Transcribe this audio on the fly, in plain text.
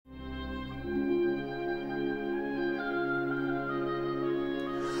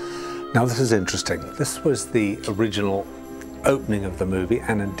Now this is interesting. This was the original opening of the movie,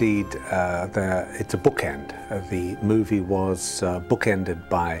 and indeed it's a bookend. The movie was bookended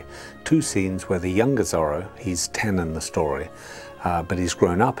by two scenes where the younger Zorro, he's 10 in the story, but he's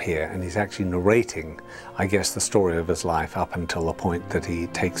grown up here and he's actually narrating, I guess, the story of his life up until the point that he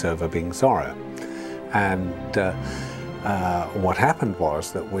takes over being Zorro. And what happened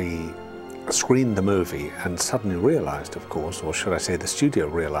was that we screened the movie and suddenly realized, of course, or should I say the studio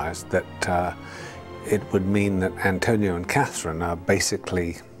realized, that it would mean that Antonio and Catherine are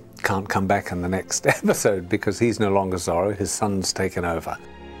basically can't come back in the next episode because he's no longer Zorro, his son's taken over.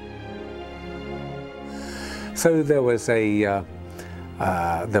 So there was a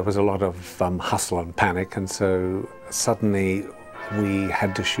lot of hustle and panic, and so suddenly we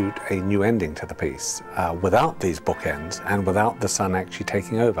had to shoot a new ending to the piece without these bookends and without the son actually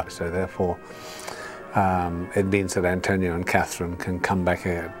taking over. So therefore, it means that Antonio and Catherine can come back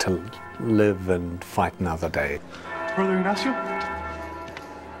here to live and fight another day. Brother Ignacio,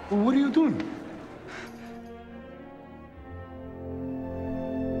 what are you doing?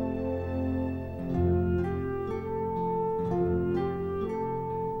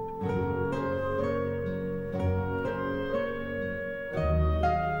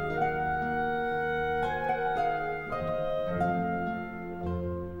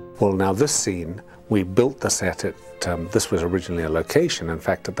 Well, now this scene, we built the set at, this was originally a location. In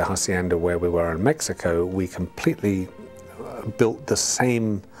fact, at the hacienda where we were in Mexico, we completely built the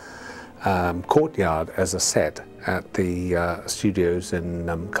same courtyard as a set at the studios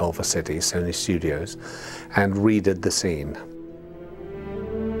in Culver City, Sony Studios, and redid the scene.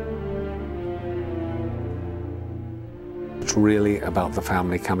 It's really about the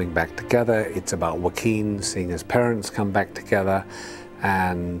family coming back together. It's about Joaquin seeing his parents come back together,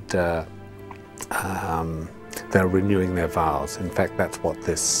 and they're renewing their vows. In fact, that's what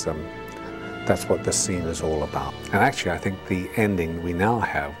this scene is all about. And actually, I think the ending we now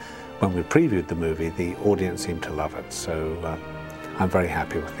have, when we previewed the movie, the audience seemed to love it. So I'm very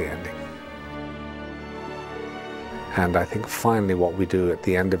happy with the ending. And I think finally what we do at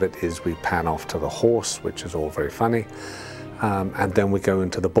the end of it is we pan off to the horse, which is all very funny. And then we go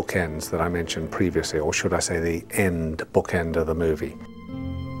into the bookends that I mentioned previously, or should I say the end bookend of the movie.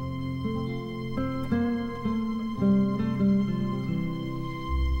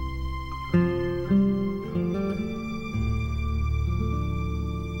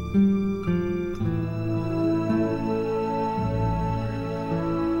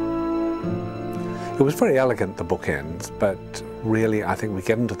 It was very elegant, the bookends, but really I think we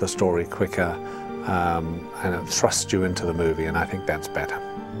get into the story quicker and it thrusts you into the movie, and I think that's better.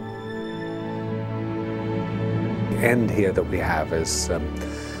 The end here that we have is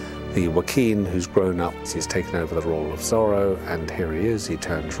the Joaquin who's grown up, he's taken over the role of Zorro, and here he is, he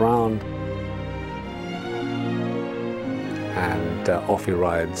turns round and off he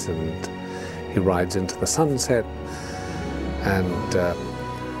rides, and he rides into the sunset, and a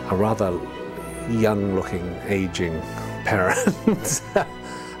rather young-looking, aging parents,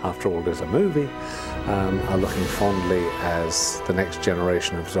 after all there's a movie, are looking fondly as the next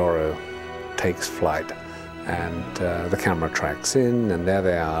generation of Zorro takes flight, and the camera tracks in, and there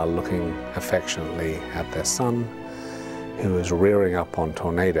they are looking affectionately at their son, who is rearing up on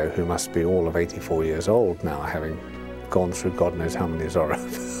Tornado, who must be all of 84 years old now, having gone through God knows how many Zorro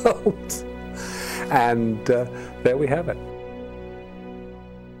films. And there we have it.